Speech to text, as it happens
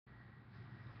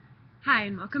Hi,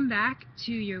 and welcome back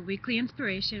to your weekly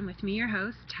inspiration with me, your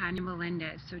host, Tonya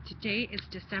Melendez. So today is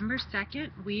December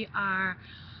 2nd. We are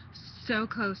so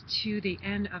close to the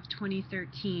end of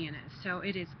 2013. So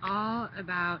it is all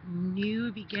about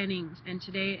new beginnings, and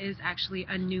today is actually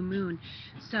a new moon.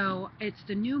 So it's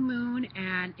the new moon,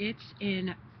 and it's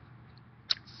in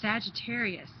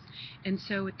Sagittarius. And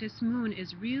so what this moon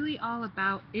is really all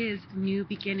about is new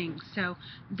beginnings. So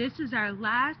this is our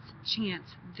last chance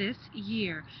this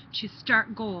year to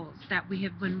start goals that we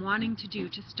have been wanting to do,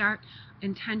 to start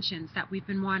intentions that we've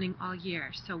been wanting all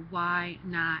year. So why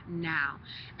not now?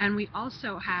 And we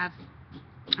also have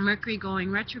Mercury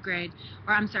going retrograde,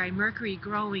 or I'm sorry, Mercury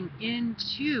growing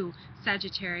into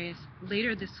Sagittarius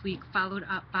later this week, followed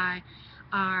up by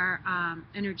our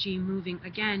energy moving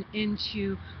again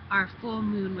into our full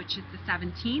moon, which is the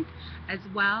 17th, as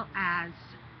well as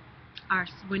our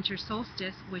winter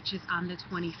solstice, which is on the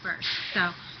 21st.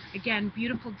 So again,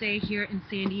 beautiful day here in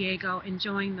San Diego,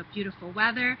 enjoying the beautiful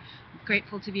weather. I'm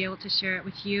grateful to be able to share it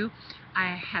with you.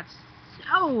 I have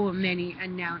so many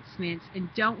announcements and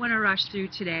don't want to rush through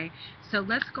today. So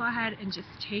let's go ahead and just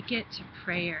take it to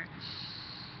prayer.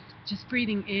 Just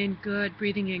breathing in good,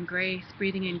 breathing in grace,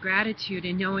 breathing in gratitude,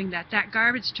 and knowing that that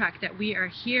garbage truck that we are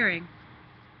hearing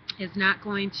is not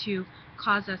going to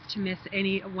cause us to miss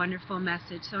any wonderful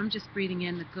message. So I'm just breathing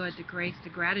in the good, the grace, the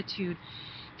gratitude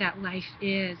that life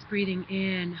is, breathing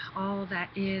in all that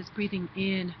is, breathing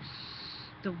in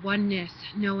the oneness,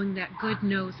 knowing that good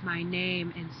knows my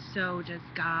name, and so does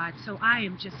God. So I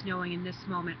am just knowing in this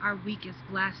moment our week is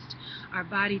blessed, our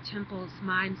body, temples,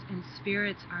 minds, and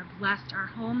spirits are blessed, our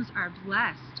homes are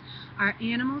blessed, our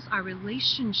animals, our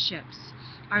relationships,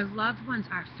 our loved ones,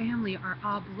 our family are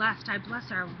all blessed. I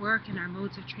bless our work and our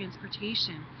modes of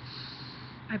transportation.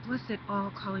 I bless it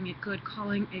all, calling it good,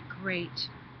 calling it great.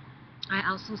 I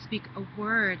also speak a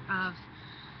word of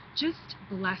just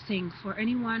blessing for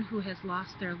anyone who has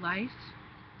lost their life,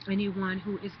 anyone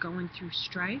who is going through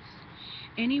strife,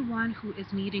 anyone who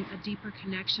is needing a deeper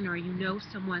connection, or you know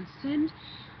someone. Send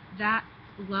that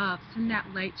love, send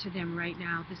that light to them right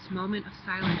now. This moment of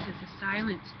silence is a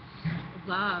silent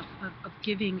love of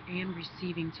giving and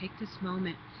receiving. Take this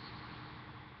moment.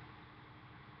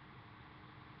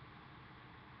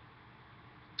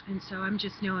 And so I'm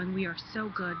just knowing we are so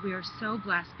good, we are so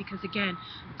blessed, because again,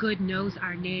 good knows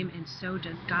our name, and so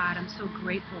does God. I'm so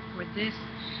grateful for this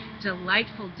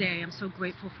delightful day. I'm so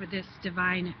grateful for this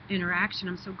divine interaction.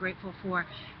 I'm so grateful for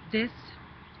this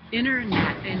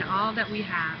internet and all that we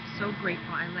have. So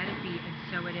grateful. I let it be, and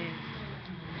so it is.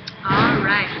 All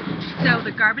right, so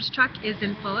the garbage truck is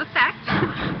in full effect,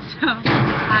 so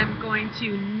I'm going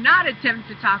to not attempt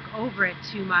to talk over it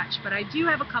too much, but I do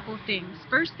have a couple of things.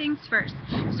 First things first,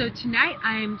 so tonight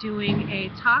I am doing a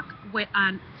talk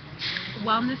on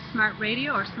Wellness Smart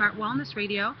Radio, or Smart Wellness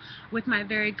Radio, with my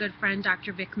very good friend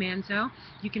Dr. Vic Manzo.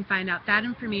 You can find out that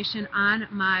information on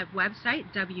my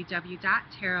website,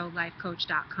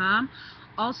 www.tarotlifecoach.com.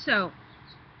 Also,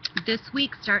 this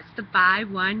week starts the buy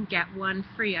one, get one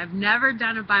free. I've never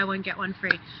done a buy one, get one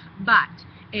free, but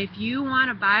if you want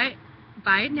to buy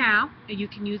it now, you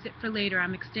can use it for later.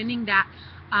 I'm extending that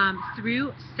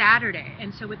through Saturday.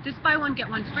 And so what this buy one, get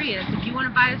one free is, if you want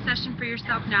to buy a session for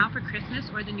yourself now for Christmas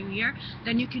or the New Year,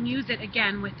 then you can use it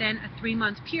again within a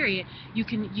 3-month period. You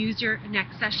can use your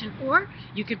next session, or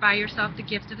you could buy yourself the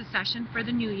gift of the session for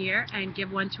the New Year and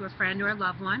give one to a friend or a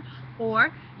loved one,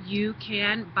 or you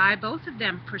can buy both of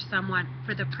them for someone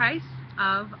for the price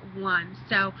of one.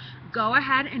 So go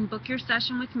ahead and book your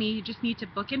session with me. You just need to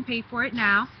book and pay for it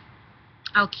now.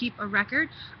 I'll keep a record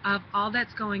of all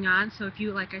that's going on. So if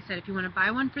you, like I said, if you want to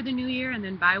buy one for the New Year and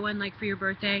then buy one like for your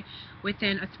birthday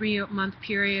within a 3-month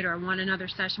period, or want another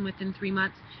session within 3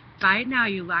 months, buy it now.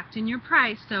 You locked in your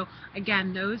price. So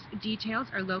again, those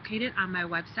details are located on my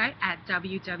website at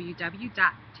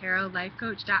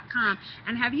www.tarotlifecoach.com.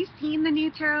 And have you seen the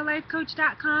new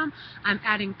tarotlifecoach.com? I'm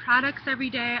adding products every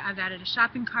day. I've added a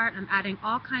shopping cart. I'm adding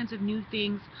all kinds of new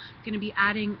things. I'm going to be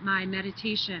adding my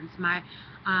meditations, my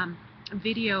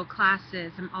video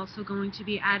classes. I'm also going to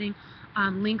be adding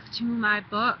links to my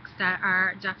books that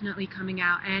are definitely coming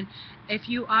out. And if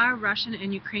you are Russian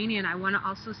and Ukrainian, I want to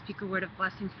also speak a word of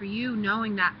blessing for you,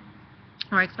 knowing that,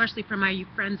 or especially for my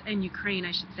friends in Ukraine,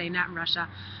 I should say, not Russia,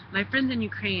 my friends in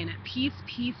Ukraine, peace,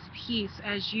 peace, peace,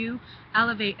 as you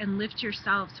elevate and lift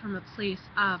yourselves from a place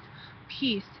of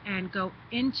peace and go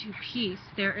into peace,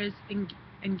 there is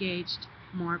engaged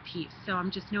more peace. So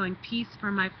I'm just knowing peace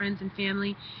for my friends and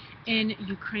family in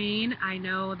Ukraine. I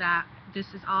know that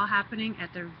this is all happening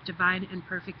at the divine and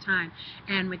perfect time.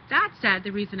 And with that said,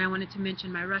 the reason I wanted to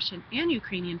mention my Russian and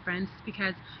Ukrainian friends is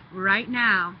because right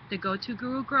now the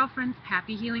GO2Guru Girlfriend's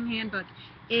Happy Healing Handbook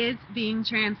is being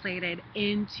translated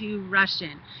into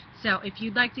Russian. So if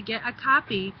you'd like to get a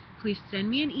copy, please send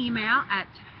me an email at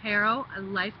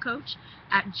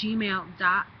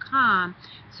tarotlifecoach@gmail.com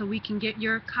so we can get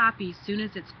your copy as soon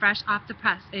as it's fresh off the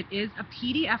press. It is a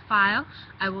PDF file.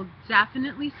 I will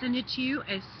definitely send it to you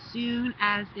as soon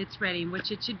as it's ready,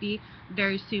 which it should be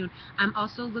very soon. I'm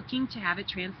also looking to have it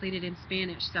translated in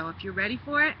Spanish, so if you're ready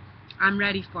for it, I'm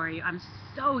ready for you. I'm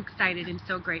so excited and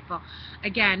so grateful.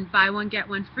 Again, buy one, get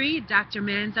one free, Dr.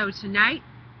 Melendez tonight.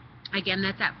 Again,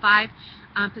 that's at 5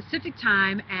 Pacific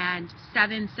time and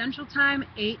 7 Central time,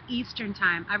 8 Eastern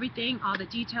time. Everything, all the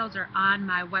details are on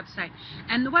my website.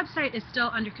 And the website is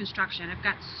still under construction. I've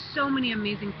got so many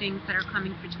amazing things that are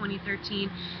coming for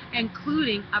 2013,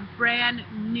 including a brand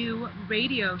new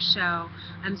radio show.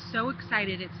 I'm so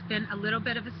excited. It's been a little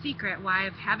bit of a secret why I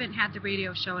haven't had the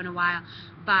radio show in a while.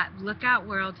 But look out,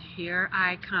 world, here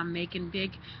I come, making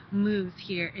big moves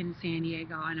here in San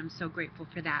Diego, and I'm so grateful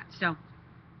for that. So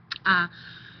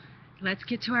let's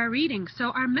get to our reading. So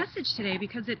our message today,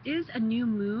 because it is a new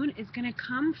moon, is going to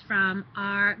come from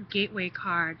our gateway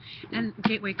card and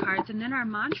gateway cards, and then our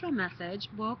mantra message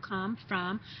will come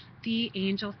from the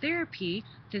angel therapy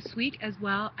this week, as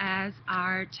well as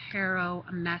our tarot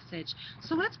message.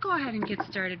 So let's go ahead and get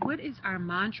started. What is our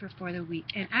mantra for the week?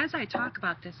 And as I talk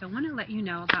about this, I want to let you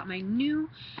know about my new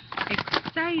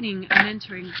exciting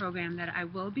mentoring program that I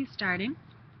will be starting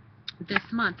this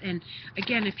month. And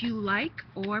again, if you like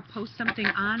or post something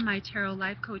on my Tarot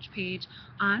Life Coach page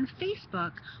on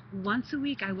Facebook, once a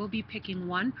week I will be picking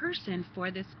one person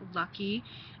for this lucky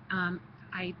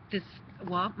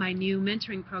my new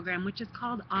mentoring program, which is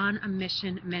called On a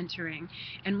Mission Mentoring.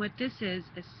 And what this is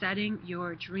setting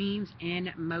your dreams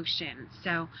in motion.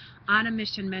 So On a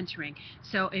Mission Mentoring.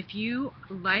 So if you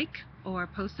like or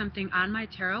post something on my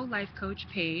Tarot Life Coach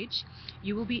page,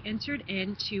 you will be entered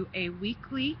into a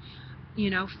weekly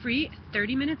free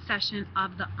 30-minute session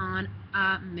of the On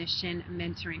a Mission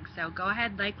Mentoring. So go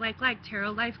ahead, like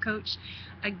Tarot Life Coach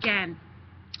again.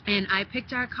 And I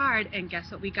picked our card, and guess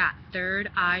what we got?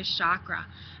 Third eye chakra.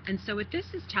 And so what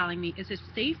this is telling me is it's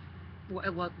safe.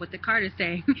 What the card is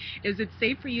saying is it's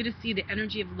safe for you to see the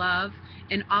energy of love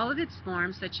in all of its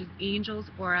forms, such as angels,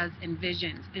 auras, and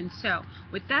visions. And so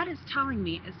what that is telling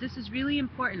me is this is really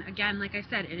important. Again, like I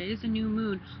said, it is a new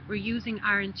moon. We're using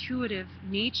our intuitive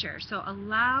nature. So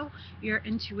allow your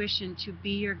intuition to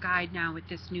be your guide now with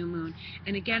this new moon.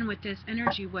 And again, with this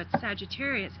energy, with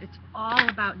Sagittarius, it's all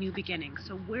about new beginnings.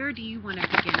 So where do you want to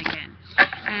begin again?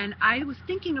 And I was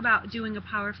thinking about doing a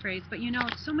power phrase, but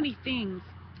so many things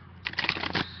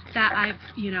that I've,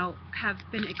 have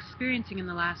been experiencing in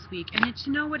the last week. And it's,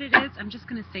 what it is? I'm just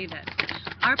going to say this.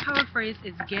 Our power phrase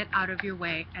is get out of your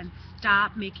way and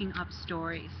stop making up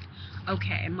stories.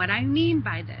 Okay, and what I mean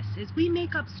by this is we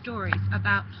make up stories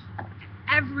about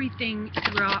everything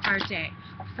throughout our day.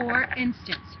 For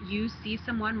instance, you see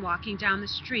someone walking down the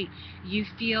street, you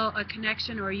feel a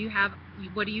connection, or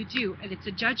what do? And it's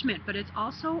a judgment, but it's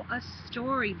also a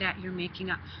story that you're making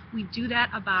up. We do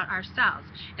that about ourselves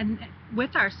and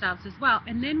with ourselves as well,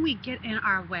 and then we get in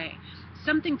our way.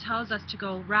 Something tells us to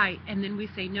go right, and then we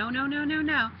say, no.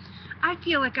 I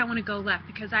feel like I want to go left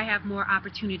because I have more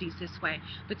opportunities this way,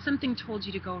 but something told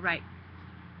you to go right.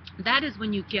 That is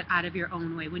when you get out of your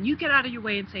own way. When you get out of your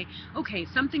way and say, okay,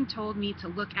 something told me to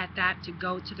look at that, to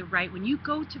go to the right. When you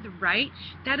go to the right,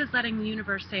 that is letting the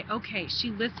universe say, okay, she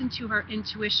listened to her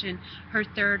intuition, her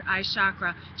third eye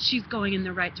chakra. She's going in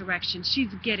the right direction.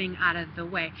 She's getting out of the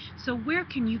way. So where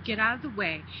can you get out of the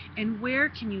way, and where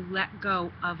can you let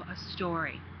go of a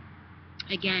story?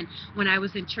 Again, when I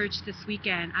was in church this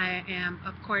weekend, I am,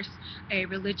 of course, a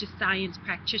religious science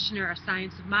practitioner, a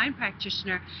science of mind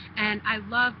practitioner, and I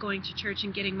love going to church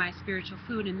and getting my spiritual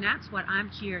food, and that's what I'm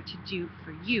here to do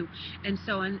for you. And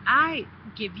so when I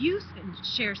give you and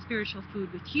share spiritual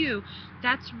food with you,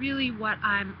 that's really what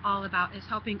I'm all about, is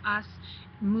helping us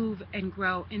move and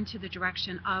grow into the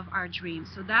direction of our dreams.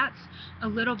 So that's a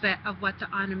little bit of what the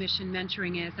On a Mission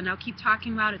Mentoring is, and I'll keep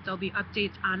talking about it. There'll be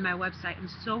updates on my website. I'm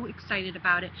so excited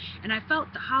about it, and I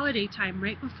felt the holiday time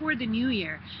right before the new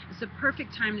year is the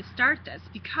perfect time to start this,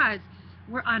 because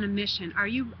we're on a mission. Are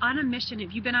you on a mission?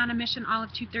 Have you been on a mission all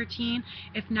of 2013?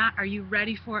 If not, are you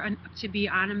ready to be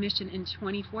on a mission in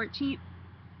 2014?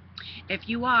 If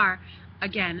you are,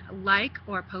 again, like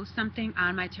or post something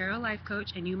on my Tarot Life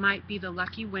Coach, and you might be the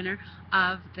lucky winner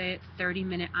of the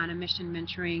 30-minute On a Mission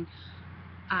Mentoring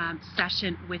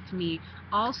session with me.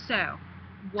 Also,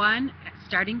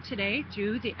 starting today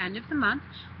through the end of the month,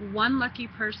 one lucky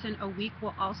person a week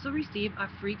will also receive a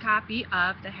free copy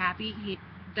of the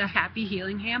Happy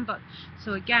Healing Handbook.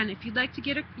 So again, if you'd like to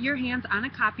get your hands on a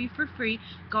copy for free,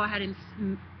 go ahead and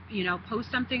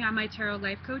post something on my Tarot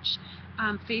Life Coach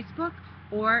Facebook,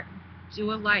 or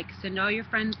do a like, send all your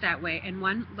friends that way, and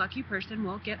one lucky person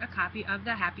will get a copy of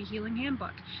the Happy Healing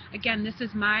Handbook. Again, this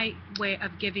is my way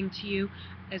of giving to you,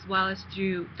 as well as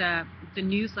through the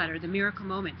newsletter, the Miracle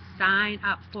Moments. Sign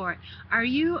up for it. Are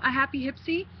you a happy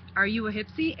Hipsy? Are you a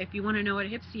Hipsy? If you want to know what a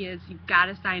Hipsy is, you've got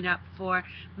to sign up for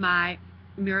my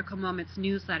Miracle Moments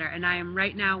newsletter. And I am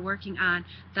right now working on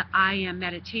the I Am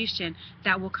meditation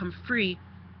that will come free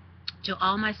to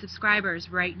all my subscribers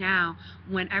right now.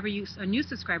 Whenever a new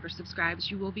subscriber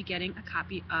subscribes, you will be getting a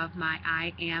copy of my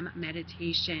I Am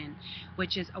meditation,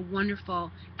 which is a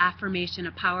wonderful affirmation,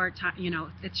 a power time.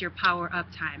 It's your power up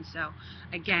time. So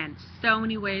again, so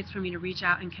many ways for me to reach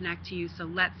out and connect to you. So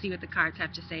let's see what the cards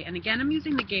have to say. And again, I'm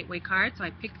using the Gateway card, so I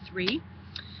picked 3.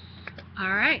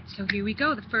 Alright, so here we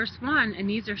go. The first one, and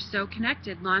these are so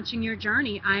connected. Launching your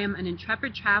journey. I am an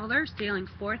intrepid traveler sailing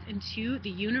forth into the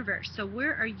universe. So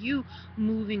where are you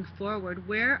moving forward?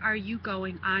 Where are you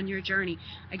going on your journey?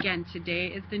 Again, today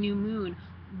is the new moon.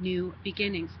 New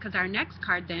beginnings, because our next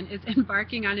card then is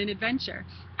embarking on an adventure.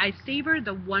 I savor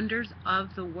the wonders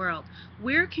of the world.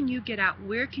 Where can you get out?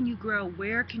 Where can you grow?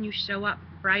 Where can you show up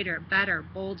brighter, better,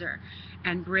 bolder,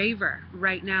 and braver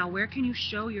right now? Where can you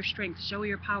show your strength, show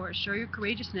your power, show your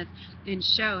courageousness, and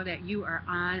show that you are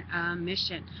on a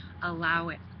mission? Allow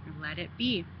it. Let it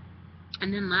be.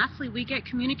 And then lastly, we get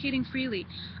communicating freely.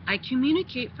 I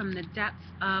communicate from the depths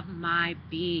of my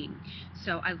being.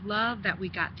 So I love that we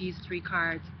got these 3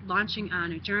 cards: launching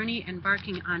on a journey,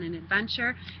 embarking on an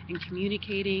adventure, and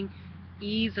communicating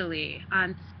easily.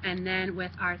 And then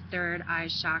with our third eye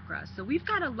chakra. So we've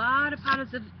got a lot of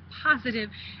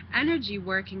positive energy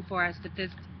working for us with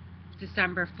this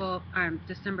December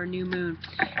new moon.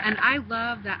 And I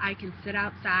love that I can sit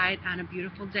outside on a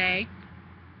beautiful day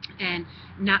and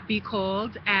not be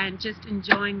cold, and just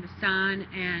enjoying the sun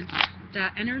and the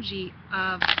energy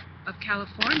of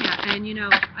California. And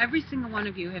every single one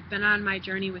of you have been on my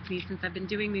journey with me since I've been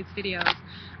doing these videos.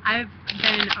 I've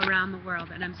been around the world,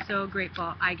 and I'm so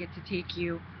grateful I get to take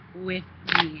you with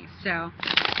me. So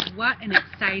what an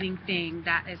exciting thing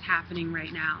that is happening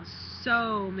right now.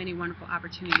 So many wonderful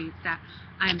opportunities that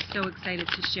I'm so excited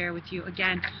to share with you.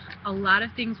 Again, a lot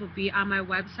of things will be on my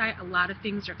website. A lot of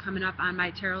things are coming up on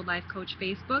my Tarot Life Coach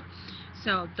Facebook.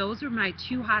 So those are my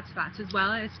 2 hotspots, as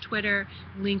well as Twitter,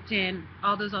 LinkedIn,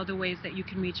 all those other ways that you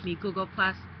can reach me, Google+.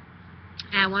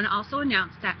 And I want to also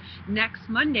announce that next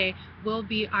Monday will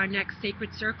be our next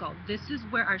Sacred Circle. This is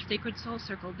where our Sacred Soul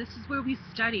Circle, this is where we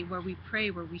study, where we pray,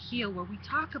 where we heal, where we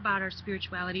talk about our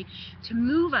spirituality to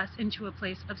move us into a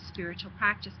place of spiritual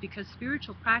practice. Because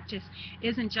spiritual practice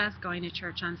isn't just going to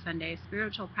church on Sunday.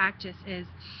 Spiritual practice is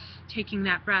taking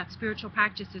that breath. Spiritual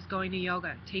practice is going to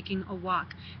yoga, taking a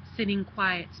walk, sitting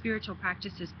quiet. Spiritual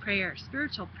practice is prayer.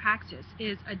 Spiritual practice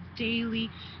is a daily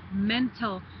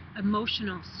mental,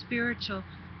 emotional, spiritual,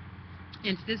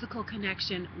 and physical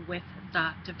connection with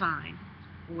the divine.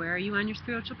 Where are you on your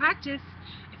spiritual practice?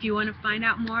 If you want to find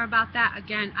out more about that,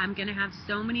 again, I'm going to have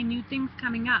so many new things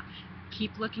coming up.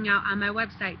 Keep looking out on my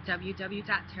website,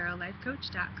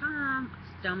 www.tarotlifecoach.com.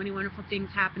 So many wonderful things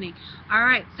happening.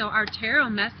 Alright, so our tarot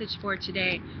message for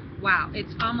today, wow,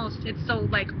 it's so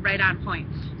like right on point.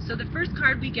 So the first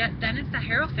card we get then is the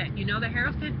Hierophant. The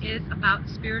Hierophant is about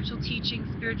spiritual teaching,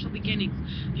 spiritual beginnings.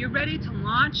 If you're ready to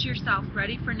launch yourself,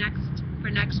 ready for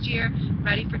next year,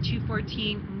 ready for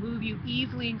 214, move you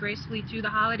easily and gracefully through the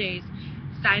holidays,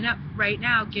 sign up right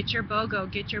now. Get your BOGO,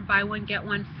 get your buy one get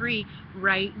one free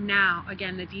right now.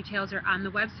 Again, the details are on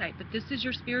the website. But this is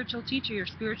your spiritual teacher, your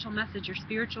spiritual message, your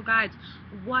spiritual guides.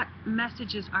 What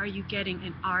messages are you getting,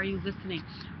 and are you listening?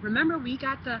 Remember, we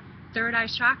got the third eye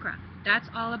chakra. That's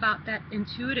all about that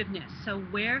intuitiveness. So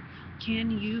where can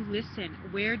you listen?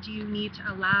 Where do you need to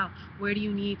allow? Where do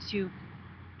you need to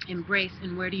embrace,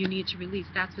 and where do you need to release?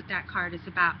 That's what that card is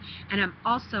about. And I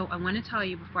want to tell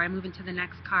you before I move into the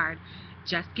next card,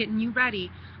 just getting you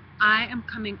ready, I've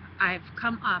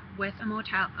come up with a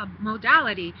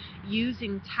modality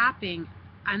using tapping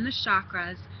on the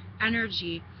chakras,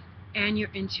 energy, and your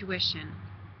intuition.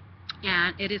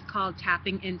 And it is called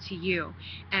Tapping Into You.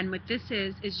 And what this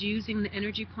is using the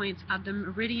energy points of the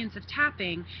meridians of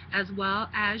tapping as well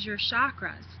as your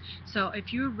chakras. So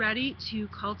if you're ready to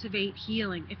cultivate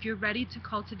healing, if you're ready to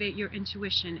cultivate your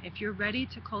intuition, if you're ready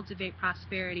to cultivate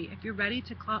prosperity, if you're ready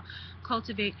to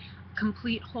cultivate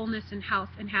complete wholeness and health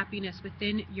and happiness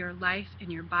within your life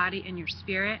and your body and your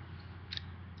spirit,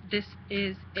 this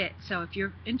is it. So if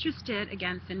you're interested,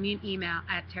 again, send me an email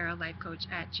at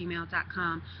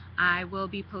tarotlifecoach@gmail.com. I will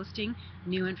be posting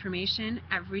new information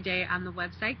every day on the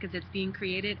website because it's being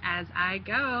created as I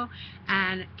go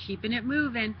and keeping it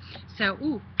moving.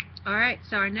 So, alright,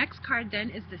 so our next card then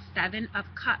is the Seven of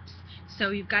Cups. So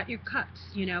you've got your cups,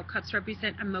 you know, cups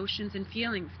represent emotions and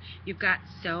feelings. You've got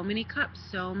so many cups,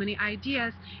 so many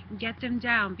ideas. Get them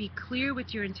down. Be clear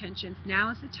with your intentions. Now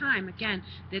is the time. Again,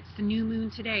 it's the new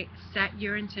moon today. Set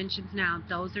your intentions now.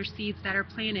 Those are seeds that are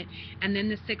planted. And then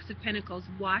the Six of Pentacles.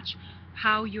 Watch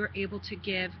how you're able to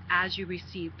give as you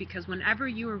receive, because whenever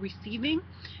you are receiving,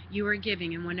 you are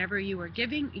giving, and whenever you are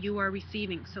giving, you are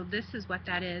receiving. So this is what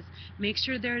that is. Make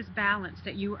sure there's balance,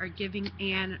 that you are giving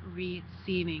and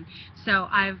receiving. So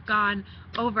I've gone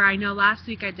over, I know last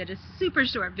week I did a super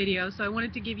short video, so I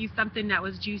wanted to give you something that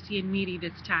was juicy and meaty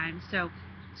this time. So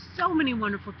many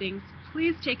wonderful things.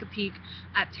 Please take a peek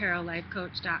at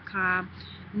tarotlifecoach.com.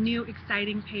 New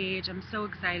exciting page. I'm so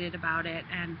excited about it.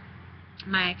 And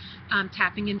my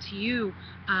Tapping Into You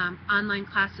online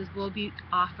classes will be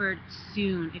offered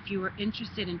soon. If you are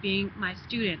interested in being my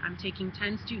student, I'm taking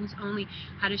 10 students only,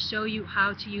 how to show you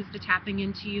how to use the Tapping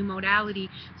Into You modality.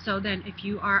 So then if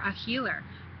you are a healer,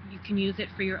 you can use it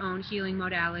for your own healing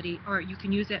modality, or you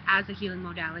can use it as a healing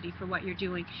modality for what you're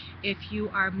doing. If you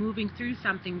are moving through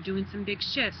something, doing some big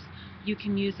shifts, you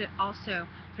can use it also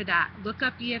for that. Look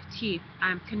up EFT.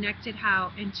 I'm connected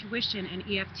how intuition and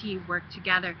EFT work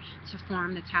together to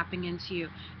form the Tapping Into You.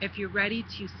 If you're ready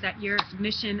to set your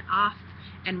mission off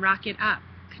and rock it up,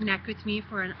 connect with me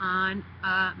for an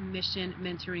on-mission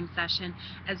mentoring session,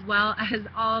 as well as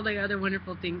all the other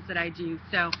wonderful things that I do.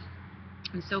 So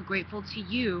I'm so grateful to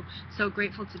you, so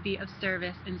grateful to be of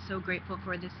service, and so grateful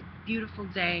for this beautiful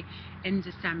day in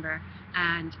December,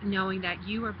 and knowing that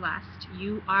you are blessed.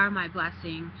 You are my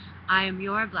blessing. I am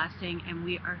your blessing, and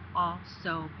we are all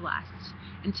so blessed.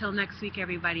 Until next week,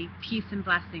 everybody, peace and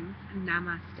blessings.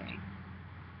 Namaste.